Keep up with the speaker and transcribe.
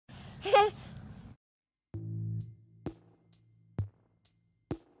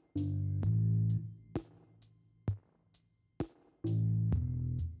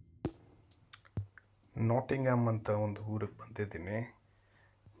Nottingham ಅಂತ ಒಂದು ಊರಿಗೆ ಬಂದಿದ್ದೀನಿ.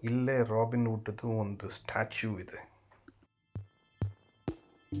 ಇಲ್ಲೇ ರಾಬಿನ್ ಹುಡ್ದು ಒಂದು ಸ್ಟ್ಯಾಚ್ಯೂ ಇದೆ.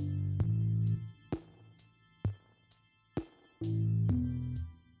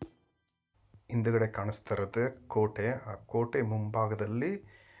 ಹಿಂದುಗಡೆ ಕಾಣಿಸ್ತಾ ಇರೋದೇ ಕೋಟೆ. ಆ ಕೋಟೆ ಮುಂಭಾಗದಲ್ಲಿ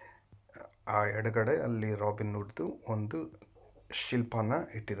ಆ ಎಡಗಡೆ ಅಲ್ಲಿ ರಾಬಿನ್ ಹುಡ್ದು ಒಂದು ಶಿಲ್ಪನ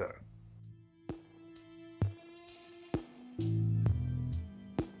ಇಟ್ಟಿದ್ದಾರೆ.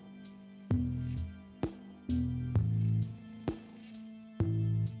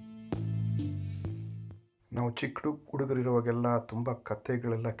 ನಾವು ಚಿಕ್ಕ ಹುಡುಗರಿರುವಾಗೆಲ್ಲ ತುಂಬ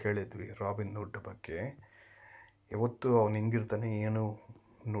ಕಥೆಗಳೆಲ್ಲ ಕೇಳಿದ್ವಿ ರಾಬಿನ್ ಹುಡ್ ಬಗ್ಗೆ. ಯಾವತ್ತೂ ಅವನು ಹೆಂಗಿರ್ತಾನೆ ಏನೂ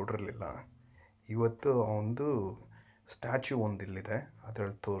ನೋಡಿರಲಿಲ್ಲ. ಇವತ್ತು ಅವನದು ಸ್ಟ್ಯಾಚ್ಯೂ ಒಂದು ಇಲ್ಲಿದೆ,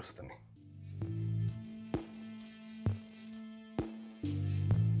 ಅದರಲ್ಲಿ ತೋರಿಸ್ತೀನಿ.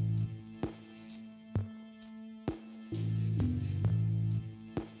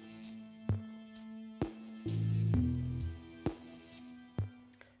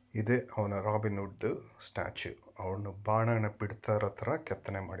 ಇದೇ ಅವನ ರಾಬಿನ್ ಹುಡ್ ಸ್ಟ್ಯಾಚ್ಯೂ. ಅವನು ಬಾಣನ ಬಿಡ್ತಾ ಇರೋ ಥರ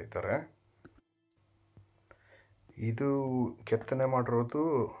ಕೆತ್ತನೆ ಮಾಡಿದ್ದಾರೆ. ಇದು ಕೆತ್ತನೆ ಮಾಡಿರೋದು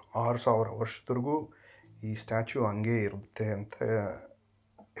 6000 ವರ್ಷದವರೆಗೂ ಈ ಸ್ಟ್ಯಾಚ್ಯೂ ಹಂಗೆ ಇರುತ್ತೆ ಅಂತ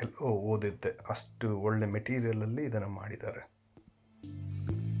ಎಲ್ಲೋ ಓದಿದ್ದೆ. ಅಷ್ಟು ಒಳ್ಳೆ ಮೆಟೀರಿಯಲಲ್ಲಿ ಇದನ್ನು ಮಾಡಿದ್ದಾರೆ.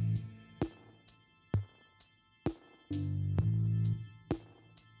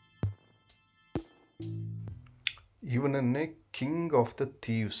 ಇವನನ್ನೇ ಕಿಂಗ್ ಆಫ್ ದ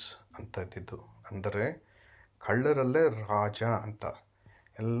ಥೀವ್ಸ್ ಅಂತ ಇದ್ದಿದ್ದು. ಅಂದರೆ ಕಳ್ಳರಲ್ಲೇ ರಾಜ ಅಂತ.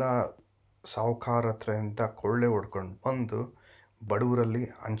 ಎಲ್ಲ ಸಾಹುಕಾರ ಹತ್ರದಿಂದ ಕೊಳ್ಳೆ ಹೊಡ್ಕೊಂಡು ಬಂದು ಬಡವರಲ್ಲಿ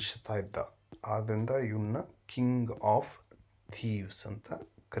ಹಂಚ್ತಾ ಇದ್ದ. ಆದ್ದರಿಂದ ಇವನ್ನ ಕಿಂಗ್ ಆಫ್ ಥೀವ್ಸ್ ಅಂತ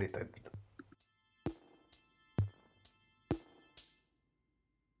ಕರಿತಾ ಇದ್ದಿದ್ದು.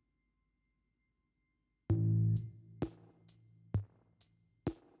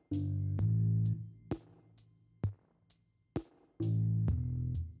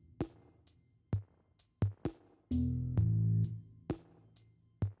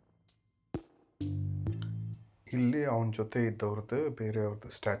 ಇಲ್ಲಿ ಅವನ ಜೊತೆ ಇದ್ದವ್ರದ್ದು ಬೇರೆಯವ್ರದ್ದು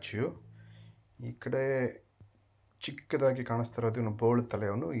ಸ್ಟ್ಯಾಚ್ಯೂ. ಈ ಕಡೆ ಚಿಕ್ಕದಾಗಿ ಕಾಣಿಸ್ತಾ ಇರೋದು ಇವನು ಬೋಳು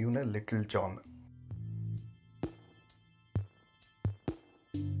ತಲೆಯವನು, ಇವನೇ ಲಿಟಲ್ ಜಾನ್.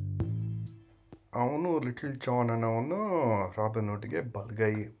 ಅವನು ಲಿಟಲ್ ಜಾನ್ ಅನ್ನೋವನು ರಾಬಿನ್ ಹುಡ್ಗೆ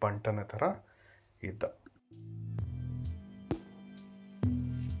ಬಲಗೈ ಬಂಟನ ಥರ ಇದ್ದ.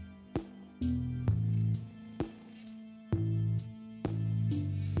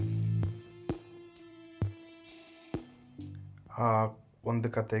 ಒಂದು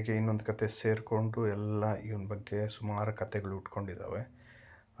ಕತೆಗೆ ಇನ್ನೊಂದು ಕತೆ ಸೇರಿಕೊಂಡು ಎಲ್ಲ ಇವನ ಬಗ್ಗೆ ಸುಮಾರು ಕತೆಗಳು ಉಟ್ಕೊಂಡಿದ್ದಾವೆ.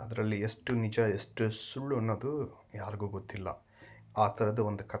 ಅದರಲ್ಲಿ ಎಷ್ಟು ನಿಜ ಎಷ್ಟು ಸುಳ್ಳು ಅನ್ನೋದು ಯಾರಿಗೂ ಗೊತ್ತಿಲ್ಲ. ಆ ಥರದ್ದು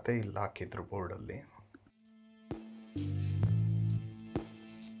ಒಂದು ಕತೆ ಇಲ್ಲಿ ಹಾಕಿದ್ರು ಬೋರ್ಡಲ್ಲಿ.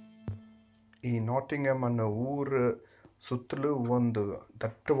 ಈ ನಾಟಿಂಗ್ಹ್ಯಾಮ್ ಅನ್ನೋ ಊರು ಸುತ್ತಲೂ ಒಂದು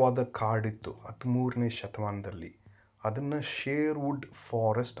ದಟ್ಟವಾದ ಕಾಡಿತ್ತು 13ನೇ ಶತಮಾನದಲ್ಲಿ. ಅದನ್ನು ಶೇರ್ವುಡ್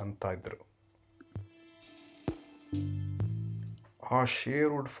ಫಾರೆಸ್ಟ್ ಅಂತ ಇದ್ರು. ಆ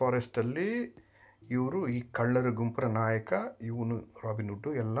ಶೇರ್ವುಡ್ ಫಾರೆಸ್ಟಲ್ಲಿ ಇವರು ಈ ಕಳ್ಳರ ಗುಂಪರ ನಾಯಕ ಇವನು ರಾಬಿನ್ ಹುಡ್ಡು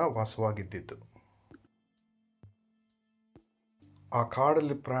ಎಲ್ಲ ವಾಸವಾಗಿದ್ದಿದ್ದು. ಆ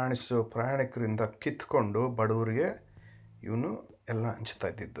ಕಾಡಲ್ಲಿ ಪ್ರಯಾಣಿಸೋ ಪ್ರಯಾಣಿಕರಿಂದ ಕಿತ್ಕೊಂಡು ಬಡವರಿಗೆ ಇವನು ಎಲ್ಲ ಹಂಚ್ತಾ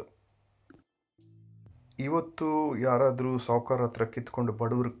ಇದ್ದಿದ್ದು. ಇವತ್ತು ಯಾರಾದರೂ ಸಾಹುಕಾರ ಹತ್ರ ಕಿತ್ಕೊಂಡು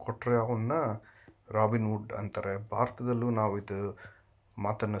ಬಡವ್ರಿಗೆ ಕೊಟ್ಟರೆ ಅವನ್ನ ರಾಬಿನ್ ಹುಡ್ ಅಂತಾರೆ. ಭಾರತದಲ್ಲೂ ನಾವು ಇದು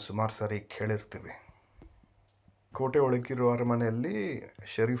ಮಾತನ್ನು ಸುಮಾರು ಸಾರಿ ಕೇಳಿರ್ತೀವಿ. ಕೋಟೆ ಒಳಗಿರೋ ಅರಮನೆಯಲ್ಲಿ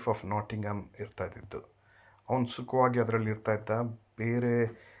ಶೆರೀಫ್ ಆಫ್ ನಾಟಿಂಗ್ಹ್ಯಾಮ್ ಇರ್ತಾ ಇದ್ದಿದ್ದು. ಅವನು ಸುಖವಾಗಿ ಅದರಲ್ಲಿ ಇರ್ತಾ ಇದ್ದ. ಬೇರೆ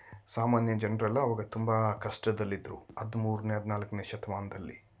ಸಾಮಾನ್ಯ ಜನರೆಲ್ಲ ಅವಾಗ ತುಂಬ ಕಷ್ಟದಲ್ಲಿದ್ದರು 13ನೇ 14ನೇ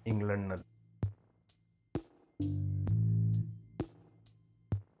ಶತಮಾನದಲ್ಲಿ ಇಂಗ್ಲೆಂಡ್ನಲ್ಲಿ.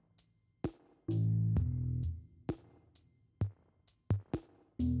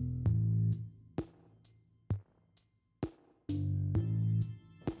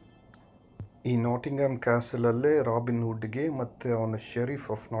 ಈ ನಾಟಿಂಗ್ಹ್ಯಾಮ್ ಕ್ಯಾಸಲಲ್ಲೇ ರಾಬಿನ್ ಹುಡ್ಗೆ ಮತ್ತು ಅವನ ಶೆರೀಫ್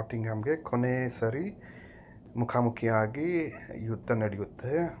ಆಫ್ ನಾಟಿಂಗ್ಹ್ಯಾಮ್ಗೆ ಕೊನೆ ಸರಿ ಮುಖಾಮುಖಿಯಾಗಿ ಯುದ್ಧ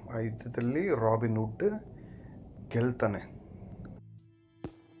ನಡೆಯುತ್ತೆ. ಆ ಯುದ್ಧದಲ್ಲಿ ರಾಬಿನ್ ಹುಡ್ ಗೆಲ್ತಾನೆ.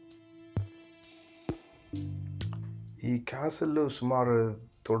 ಈ ಕ್ಯಾಸಲ್ಲು ಸುಮಾರು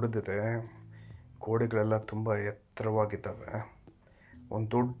ದೊಡ್ಡದಿದೆ. ಗೋಡೆಗಳೆಲ್ಲ ತುಂಬ ಎತ್ತರವಾಗಿದ್ದಾವೆ. ಒಂದು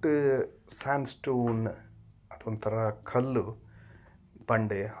ದೊಡ್ಡ ಸ್ಯಾಂಡ್ಸ್ಟೋನ್, ಅದೊಂಥರ ಕಲ್ಲು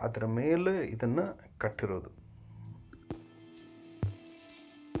ಬಂಡೆ, ಅದರ ಮೇಲೆ ಇದನ್ನು ಕಟ್ಟಿರೋದು.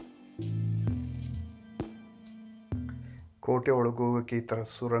 ಕೋಟೆ ಒಳಗೆ ಹೋಗೋಕ್ಕೆ ಈ ಥರ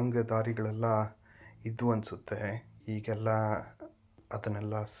ಸುರಂಗ ದಾರಿಗಳೆಲ್ಲ ಇದ್ವು ಅನಿಸುತ್ತೆ. ಈಗೆಲ್ಲ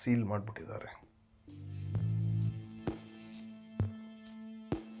ಅದನ್ನೆಲ್ಲ ಸೀಲ್ ಮಾಡಿಬಿಟ್ಟಿದ್ದಾರೆ.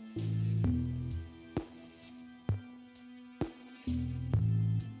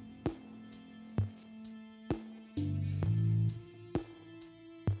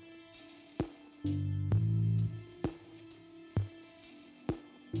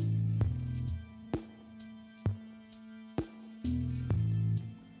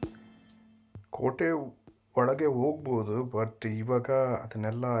 ಕೋಟೆ ಒಳಗೆ ಹೋಗ್ಬೋದು, ಬಟ್ ಇವಾಗ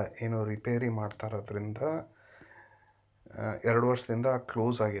ಅದನ್ನೆಲ್ಲ ಏನೋ ರಿಪೇರಿ ಮಾಡ್ತಾ ಇರೋದ್ರಿಂದ 2 ವರ್ಷದಿಂದ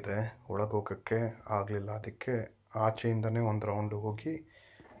ಕ್ಲೋಸ್ ಆಗಿದೆ. ಒಳಗೆ ಹೋಗೋಕ್ಕೆ ಆಗಲಿಲ್ಲ. ಅದಕ್ಕೆ ಆಚೆಯಿಂದನೇ ಒಂದು ರೌಂಡ್ ಹೋಗಿ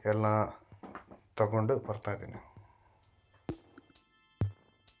ಎಲ್ಲ ತಗೊಂಡು ಬರ್ತಾಯಿದ್ದೀನಿ.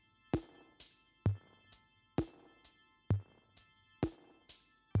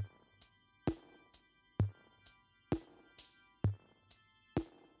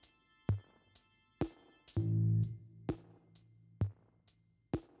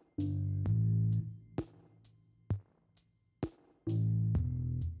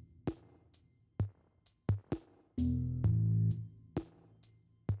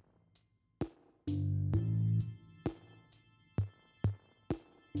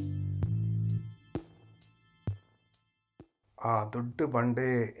 ಆ ದೊಡ್ಡ ಬಂಡೆ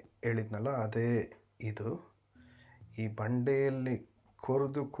ಹೇಳಿದ್ನಲ್ಲ, ಅದೇ ಇದು. ಈ ಬಂಡೆಯಲ್ಲಿ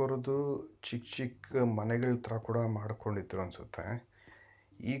ಕೊರೆದು ಚಿಕ್ಕ ಚಿಕ್ಕ ಮನೆಗಳ ಥರ ಕೂಡ ಮಾಡ್ಕೊಂಡಿದ್ರು ಅನಿಸುತ್ತೆ.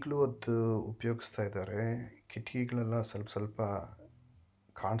 ಈಗಲೂ ಅದು ಉಪಯೋಗಿಸ್ತಾ ಇದ್ದಾರೆ. ಕಿಟಕಿಗಳೆಲ್ಲ ಸ್ವಲ್ಪ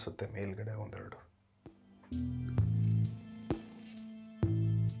ಕಾಣಿಸುತ್ತೆ ಮೇಲ್ಗಡೆ ಒಂದೆರಡು.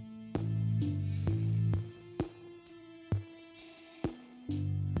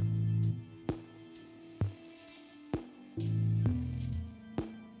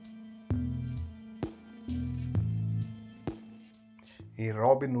 ಈ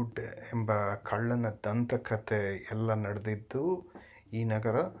ರಾಬಿನ್ ಹುಡ್ ಎಂಬ ಕಳ್ಳನ ದಂತಕಥೆ ಎಲ್ಲ ನಡೆದಿದ್ದು ಈ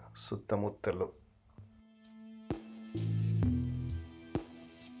ನಗರ ಸುತ್ತಮುತ್ತಲು.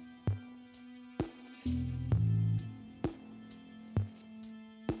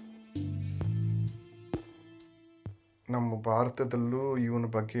 ನಮ್ಮ ಭಾರತದಲ್ಲೂ ಇವನ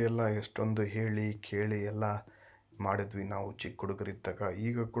ಬಗ್ಗೆ ಎಲ್ಲ ಎಷ್ಟೊಂದು ಹೇಳಿ ಕೇಳಿ ಎಲ್ಲ ಮಾಡಿದ್ವಿ ನಾವು ಚಿಕ್ಕ ಹುಡುಗರಿದ್ದಾಗ.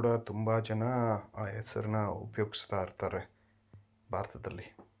 ಈಗ ಕೂಡ ತುಂಬ ಜನ ಆ ಹೆಸರನ್ನ ಉಪಯೋಗಿಸ್ತಾ ಇರ್ತಾರೆ ಭಾರತದಲ್ಲಿ.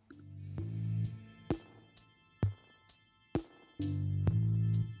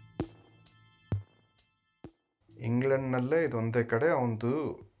 ಇಂಗ್ಲೆಂಡ್ನಲ್ಲೇ ಇದೊಂದೇ ಕಡೆ ಒಂದು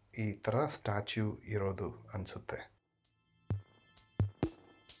ಈ ಥರ ಸ್ಟ್ಯಾಚ್ಯೂ ಇರೋದು ಅನಿಸುತ್ತೆ.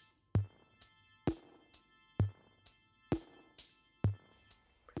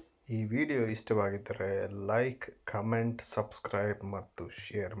 ಈ ವಿಡಿಯೋ ಇಷ್ಟವಾಗಿದ್ದರೆ ಲೈಕ್, ಕಮೆಂಟ್, ಸಬ್ಸ್ಕ್ರೈಬ್ ಮತ್ತು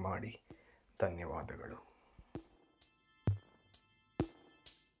ಶೇರ್ ಮಾಡಿ. ಧನ್ಯವಾದಗಳು.